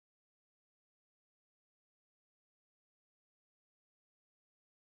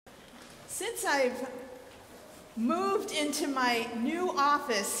Since I've moved into my new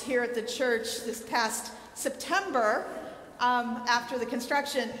office here at the church this past September, after the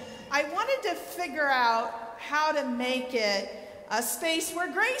construction, I wanted to figure out how to make it a space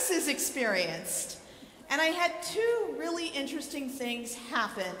where grace is experienced. And I had two really interesting things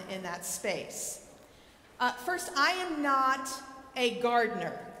happen in that space. First, I am not a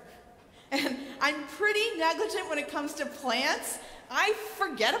gardener. And I'm pretty negligent when it comes to plants. I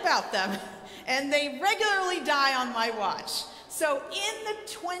forget about them, and they regularly die on my watch. So in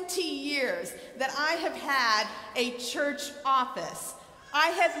the 20 years that I have had a church office, I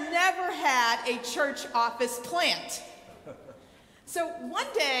have never had a church office plant. So one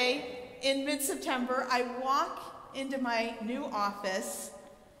day in mid-September, I walk into my new office,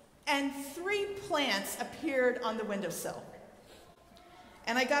 and 3 plants appeared on the windowsill.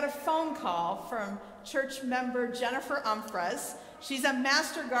 And I got a phone call from church member Jennifer Umfres. She's a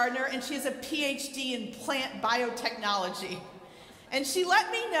master gardener, and she has a PhD in plant biotechnology. And she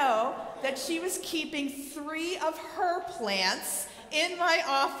let me know that she was keeping 3 of her plants in my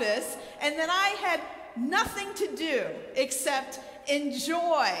office, and that I had nothing to do except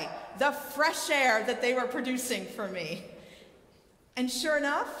enjoy the fresh air that they were producing for me. And sure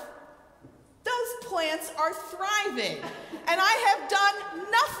enough, those plants are thriving, and I have done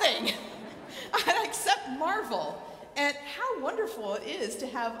nothing except marvel at how wonderful it is to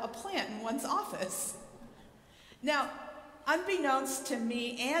have a plant in one's office. Now, unbeknownst to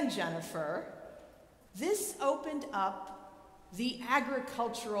me and Jennifer, this opened up the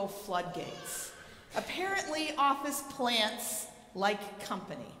agricultural floodgates. Apparently, office plants like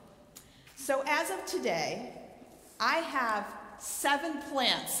company. So as of today, I have 7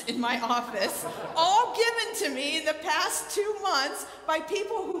 plants in my office, all given to me in the past 2 months by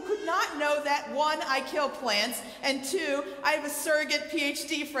people who could not know that 1, I kill plants, and 2, I have a surrogate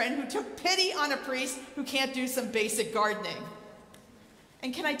PhD friend who took pity on a priest who can't do some basic gardening.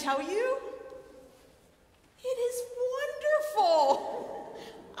 And can I tell you? It is wonderful.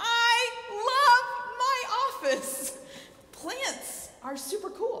 I love my office. Plants are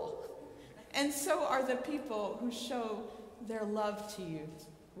super cool. And so are the people who show their love to you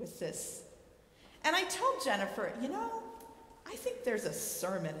with this. And I told Jennifer, you know, I think there's a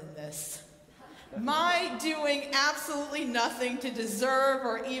sermon in this. My doing absolutely nothing to deserve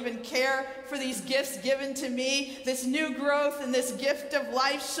or even care for these gifts given to me, this new growth and this gift of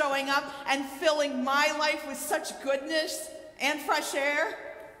life showing up and filling my life with such goodness and fresh air.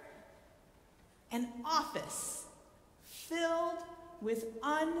 An office filled with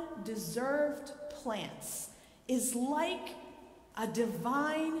undeserved plants is like a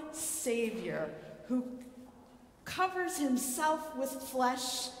divine Savior who covers himself with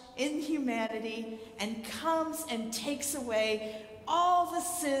flesh in humanity and comes and takes away all the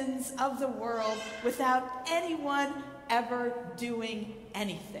sins of the world without anyone ever doing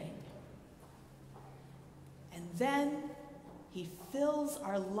anything. And then he fills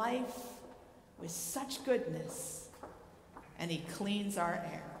our life with such goodness, and he cleans our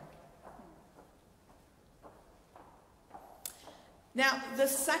air. Now, the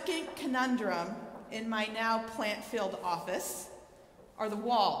second conundrum in my now plant-filled office are the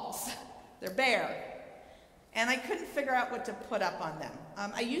walls. They're bare, and I couldn't figure out what to put up on them.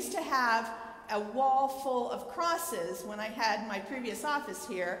 I used to have a wall full of crosses when I had my previous office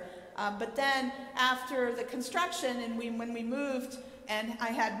here, but then after the construction and when we moved and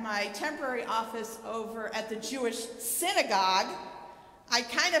I had my temporary office over at the Jewish synagogue, I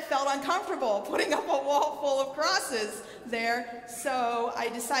kind of felt uncomfortable putting up a wall full of crosses there, so I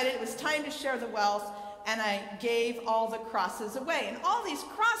decided it was time to share the wealth, and I gave all the crosses away. And all these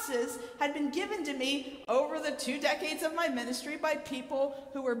crosses had been given to me over the 2 decades of my ministry by people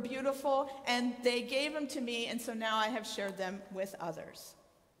who were beautiful, and they gave them to me, and so now I have shared them with others.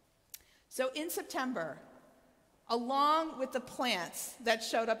 So in September, along with the plants that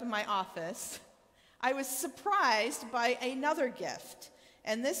showed up in my office, I was surprised by another gift.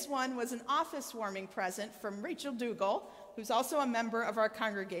 And this one was an office warming present from Rachel Dougal, who's also a member of our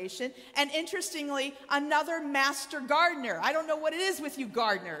congregation, and interestingly, another master gardener. I don't know what it is with you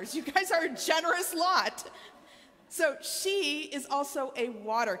gardeners. You guys are a generous lot. So she is also a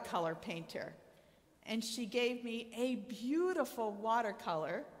watercolor painter, and she gave me a beautiful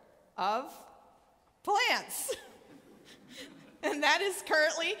watercolor of plants. And that is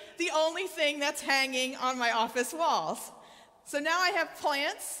currently the only thing that's hanging on my office walls. So now I have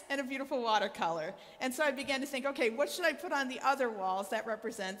plants and a beautiful watercolor. And so I began to think, okay, what should I put on the other walls that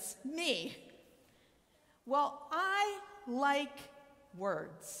represents me? Well, I like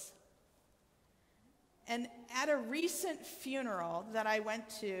words. And at a recent funeral that I went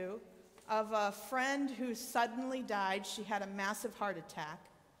to of a friend who suddenly died. She had a massive heart attack.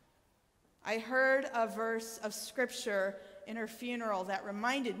 I heard a verse of scripture in her funeral that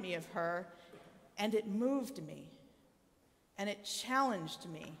reminded me of her, and it moved me, and it challenged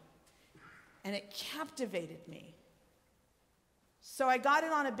me, and it captivated me. So I got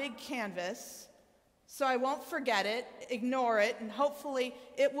it on a big canvas, so I won't forget it, ignore it, and hopefully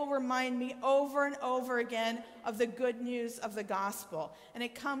it will remind me over and over again of the good news of the gospel. And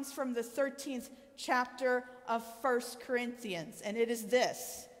it comes from the 13th chapter of 1 Corinthians, and it is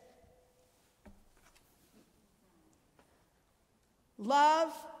this: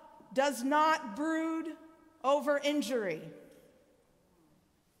 love does not brood over injury.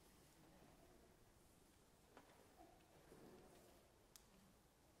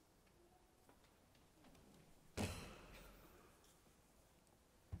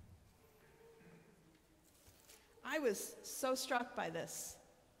 I was so struck by this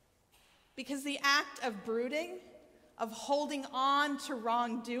because the act of brooding, of holding on to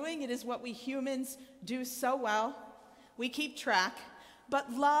wrongdoing, it is what we humans do so well. We keep track,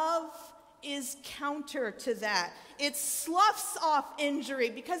 but love is counter to that. It sloughs off injury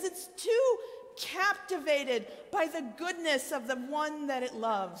because it's too captivated by the goodness of the one that it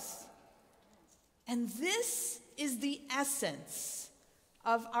loves. And this is the essence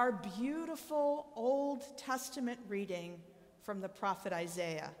of our beautiful Old Testament reading from the prophet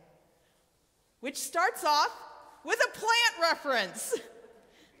Isaiah, which starts off with a plant reference.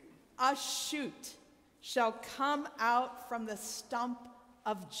 A shoot shall come out from the stump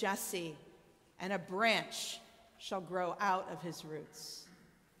of Jesse, and a branch shall grow out of his roots.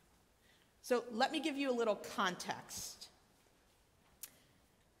 So let me give you a little context.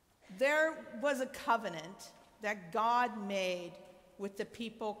 There was a covenant that God made with the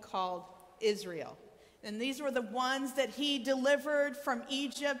people called Israel. And these were the ones that he delivered from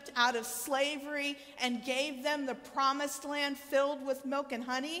Egypt out of slavery and gave them the promised land filled with milk and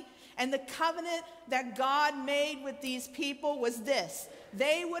honey. And the covenant that God made with these people was this: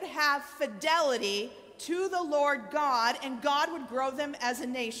 they would have fidelity to the Lord God, and God would grow them as a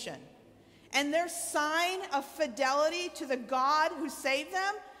nation. And their sign of fidelity to the God who saved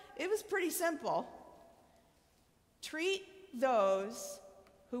them, it was pretty simple. Treat those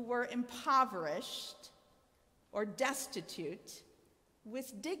who were impoverished or destitute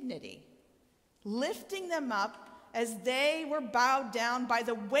with dignity, lifting them up as they were bowed down by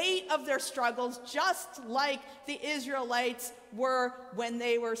the weight of their struggles, just like the Israelites were when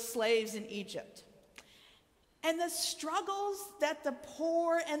they were slaves in Egypt. And the struggles that the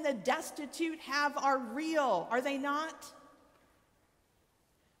poor and the destitute have are real, are they not?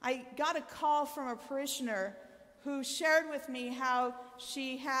 I got a call from a parishioner who shared with me how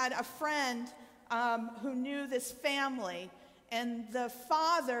she had a friend who knew this family, and the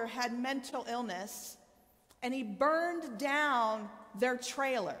father had mental illness, and he burned down their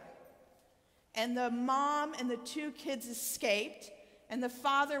trailer. And the mom and the two kids escaped, and the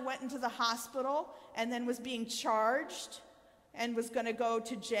father went into the hospital and then was being charged and was going to go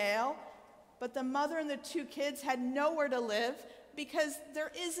to jail. But the mother and the two kids had nowhere to live because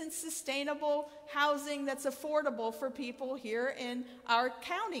there isn't sustainable housing that's affordable for people here in our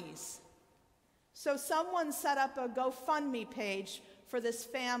counties. So someone set up a GoFundMe page for this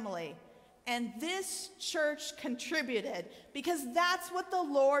family, and this church contributed because that's what the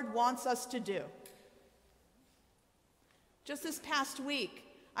Lord wants us to do. Just this past week,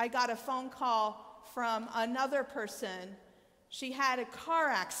 I got a phone call from another person. She had a car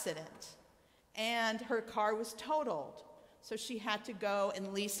accident, and her car was totaled. So she had to go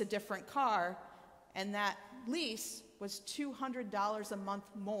and lease a different car, and that lease was $200 a month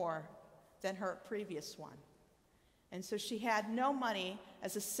more than her previous one. And so she had no money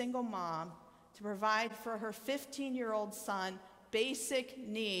as a single mom to provide for her 15-year-old son basic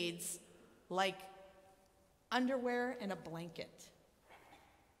needs like underwear and a blanket.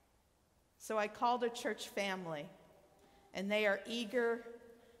 So I called a church family, and they are eager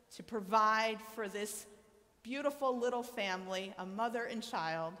to provide for this beautiful little family, a mother and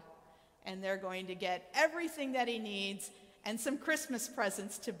child, and they're going to get everything that he needs and some Christmas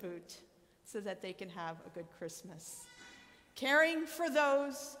presents to boot so that they can have a good Christmas. Caring for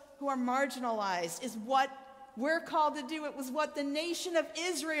those who are marginalized is what we're called to do. It was what the nation of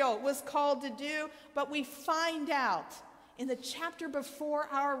Israel was called to do, but we find out in the chapter before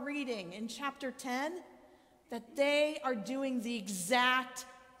our reading, in chapter 10, that they are doing the exact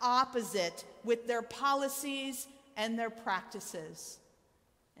opposite with their policies and their practices.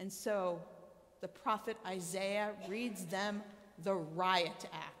 And so the prophet Isaiah reads them the riot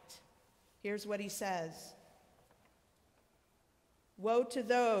act. Here's what he says: "Woe to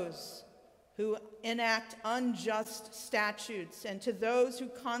those who enact unjust statutes, and to those who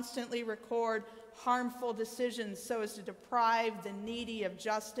constantly record harmful decisions so as to deprive the needy of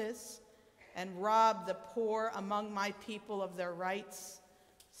justice and rob the poor among my people of their rights,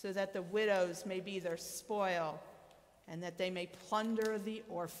 so that the widows may be their spoil and that they may plunder the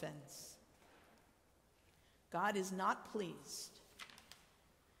orphans. God is not pleased.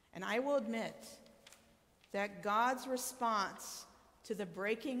 And I will admit that God's response to the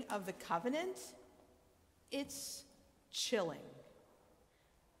breaking of the covenant, it's chilling.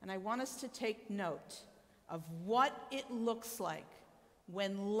 And I want us to take note of what it looks like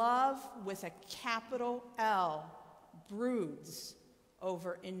when love with a capital L broods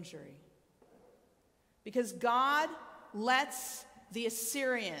over injury. Because God lets the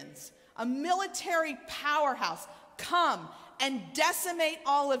Assyrians, a military powerhouse, come and decimate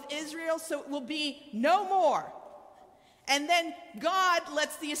all of Israel so it will be no more. And then God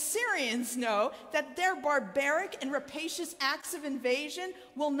lets the Assyrians know that their barbaric and rapacious acts of invasion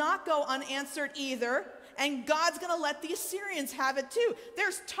will not go unanswered either. And God's going to let the Assyrians have it too.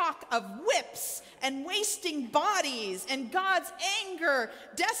 There's talk of whips and wasting bodies and God's anger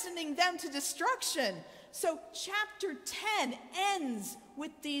destining them to destruction. So chapter 10 ends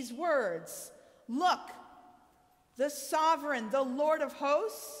with these words. Look, the sovereign, the Lord of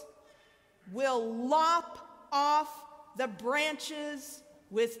hosts, will lop off the branches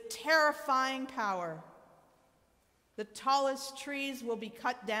with terrifying power. The tallest trees will be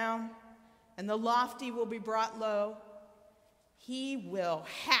cut down, and the lofty will be brought low. He will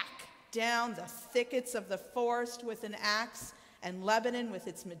hack down the thickets of the forest with an axe, and Lebanon with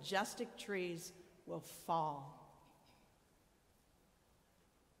its majestic trees will fall.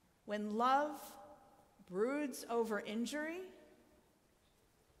 When love broods over injury,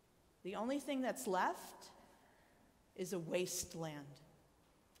 the only thing that's left is a wasteland.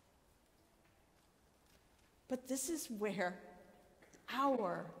 But this is where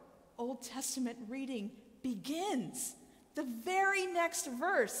our Old Testament reading begins. The very next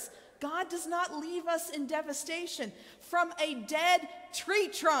verse, God does not leave us in devastation. From a dead tree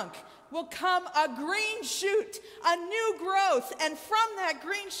trunk will come a green shoot, a new growth, and from that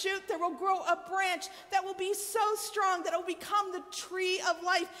green shoot there will grow a branch that will be so strong that it will become the tree of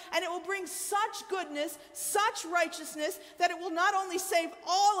life, and it will bring such goodness, such righteousness, that it will not only save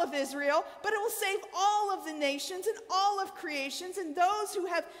all of Israel, but it will save all of the nations and all of creations, and those who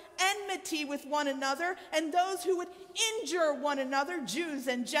have enmity with one another, and those who would injure one another, Jews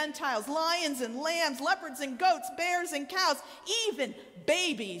and Gentiles, lions and lambs, leopards and goats, bears and cows, even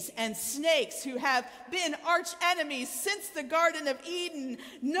babies and snakes who have been arch enemies since the Garden of Eden.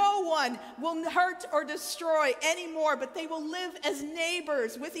 No one will hurt or destroy anymore, but they will live as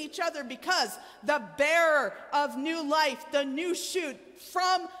neighbors with each other, because the bearer of new life, the new shoot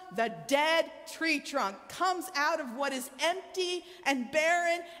from the dead tree trunk, comes out of what is empty and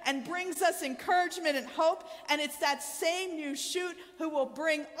barren and brings us encouragement and hope. And it's that same new shoot who will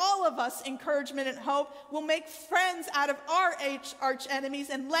bring all of us encouragement and hope, will make friends out of our arch enemies,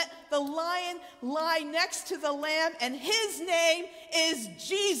 and let the lion lie next to the lamb, and his name is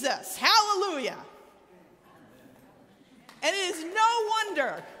Jesus. Hallelujah. And it is no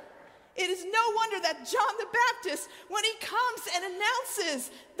wonder that John the Baptist, when he comes and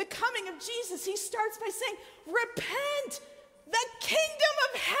announces the coming of Jesus, he starts by saying, repent, the kingdom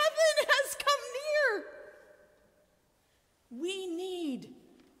of heaven has come near. We need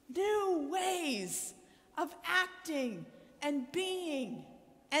new ways of acting and being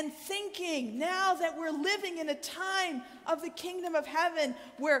and thinking now that we're living in a time of the kingdom of heaven,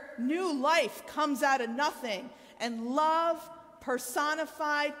 where new life comes out of nothing, and love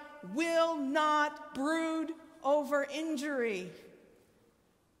personified will not brood over injury.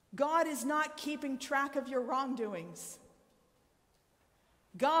 God is not keeping track of your wrongdoings.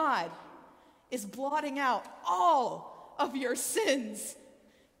 God is blotting out all of your sins.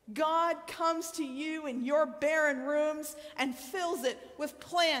 God comes to you in your barren rooms and fills it with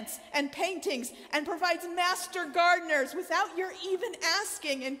plants and paintings, and provides master gardeners without your even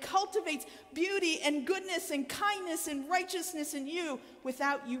asking, and cultivates beauty and goodness and kindness and righteousness in you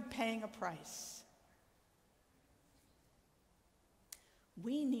without you paying a price.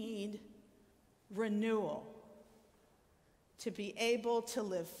 We need renewal to be able to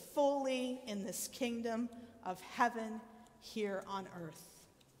live fully in this kingdom of heaven here on earth.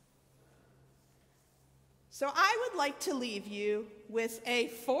 So I would like to leave you with a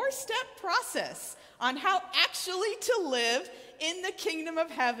 4-step process on how actually to live in the kingdom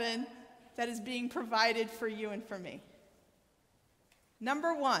of heaven that is being provided for you and for me.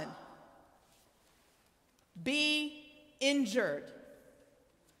 Number 1, be injured.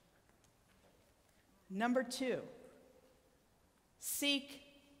 Number 2, seek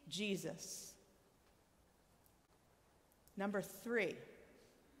Jesus. Number 3,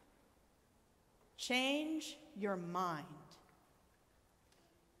 change your mind.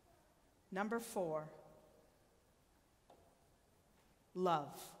 Number 4,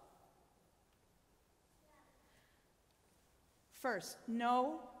 love. First,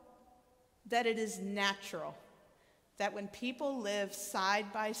 know that it is natural that when people live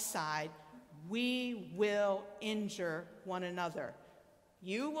side by side, we will injure one another.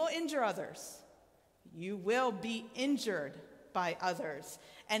 You will injure others. You will be injured by others.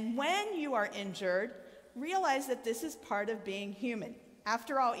 And when you are injured, realize that this is part of being human.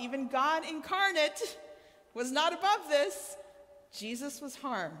 After all, even God incarnate was not above this. Jesus was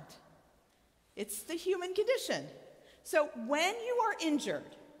harmed. It's the human condition. So when you are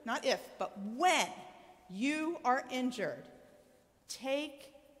injured, not if, but when you are injured, take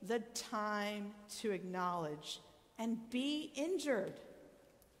the time to acknowledge and be injured.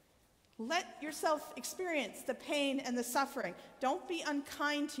 Let yourself experience the pain and the suffering. Don't be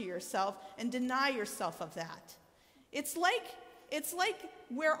unkind to yourself and deny yourself of that. It's like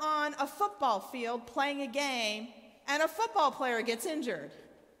we're on a football field playing a game and a football player gets injured,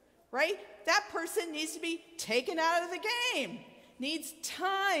 right? That person needs to be taken out of the game, needs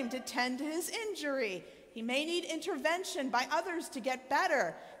time to tend to his injury. He may need intervention by others to get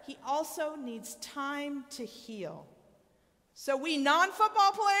better. He also needs time to heal. So we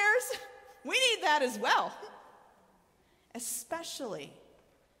non-football players, we need that as well, especially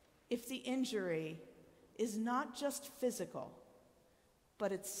if the injury is not just physical,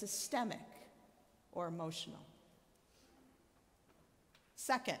 but it's systemic or emotional.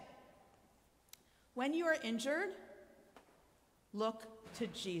 Second, when you are injured, look to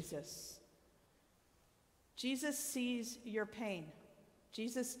Jesus. Jesus sees your pain.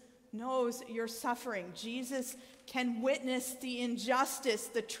 Jesus knows your suffering. Jesus can witness the injustice,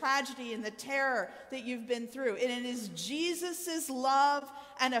 the tragedy, and the terror that you've been through. And it is Jesus' love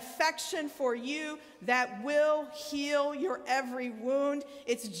and affection for you that will heal your every wound.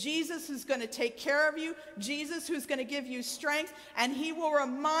 It's Jesus who's going to take care of you, Jesus who's going to give you strength, and he will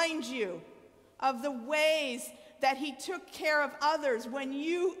remind you of the ways that he took care of others when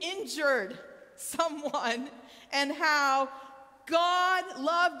you injured someone, and how God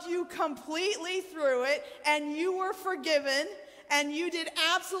loved you completely through it, and you were forgiven, and you did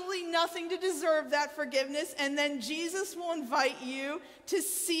absolutely nothing to deserve that forgiveness. And then Jesus will invite you to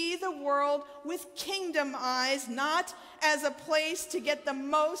see the world with kingdom eyes, not as a place to get the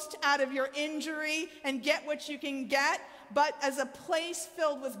most out of your injury and get what you can get, but as a place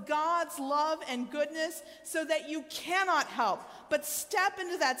filled with God's love and goodness, so that you cannot help but step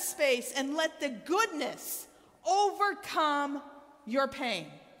into that space and let the goodness overcome your pain.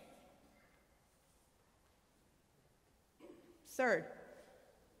 Third,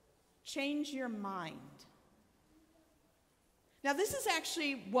 change your mind. Now, this is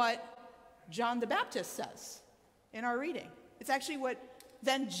actually what John the Baptist says in our reading. It's actually what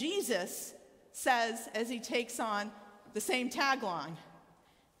then Jesus says as he takes on the same tagline.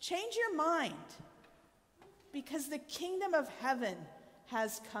 Change your mind, because the kingdom of heaven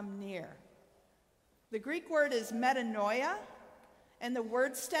has come near. The Greek word is metanoia, and the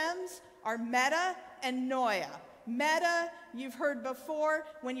word stems are meta and noia. Meta, you've heard before,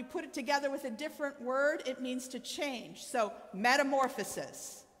 when you put it together with a different word, it means to change. So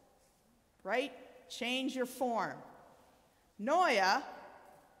metamorphosis, right? Change your form. Noia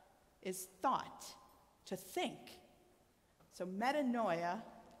is thought, to think. So metanoia,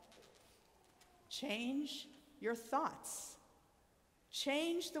 change your thoughts.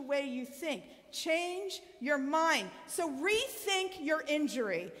 Change the way you think. Change your mind. So rethink your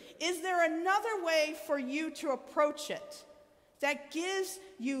injury. Is there another way for you to approach it that gives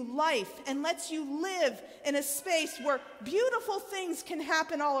you life and lets you live in a space where beautiful things can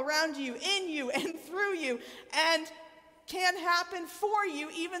happen all around you, in you, and through you, and can happen for you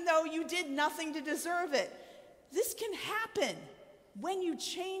even though you did nothing to deserve it? This can happen when you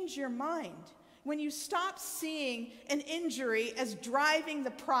change your mind. When you stop seeing an injury as driving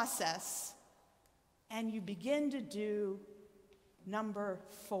the process, and you begin to do number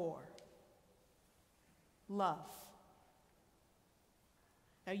 4, love.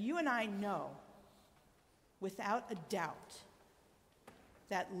 Now, you and I know, without a doubt,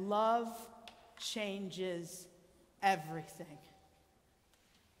 that love changes everything.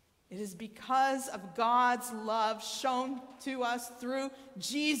 It is because of God's love shown to us through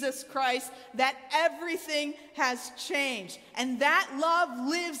Jesus Christ that everything has changed. And that love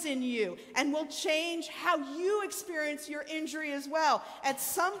lives in you and will change how you experience your injury as well. At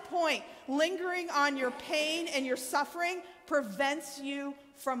some point, lingering on your pain and your suffering prevents you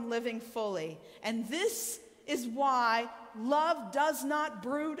from living fully. And this is why love does not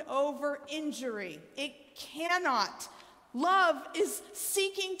brood over injury. It cannot. Love is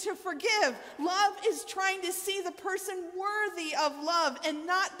seeking to forgive. Love is trying to see the person worthy of love and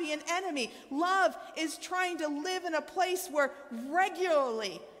not be an enemy. Love is trying to live in a place where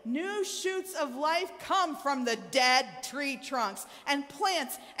regularly new shoots of life come from the dead tree trunks, and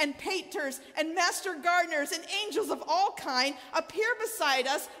plants and painters and master gardeners and angels of all kind appear beside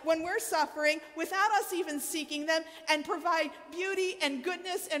us when we're suffering without us even seeking them, and provide beauty and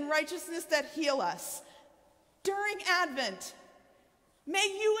goodness and righteousness that heal us. During Advent, may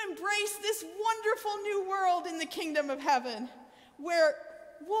you embrace this wonderful new world in the kingdom of heaven, where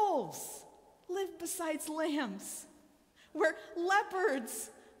wolves live beside lambs, where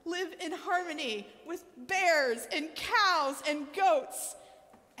leopards live in harmony with bears and cows and goats,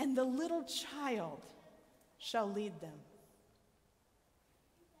 and the little child shall lead them.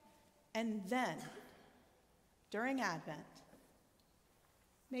 And then, during Advent,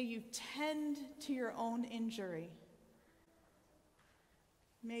 may you tend to your own injury.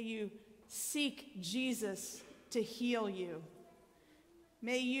 May you seek Jesus to heal you.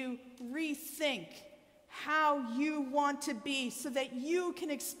 May you rethink how you want to be so that you can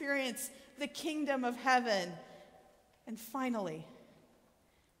experience the kingdom of heaven. And finally,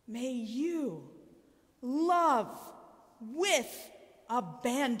 may you love with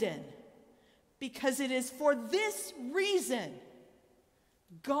abandon, because it is for this reason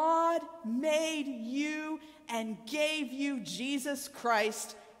God made you and gave you Jesus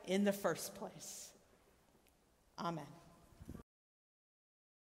Christ in the first place. Amen.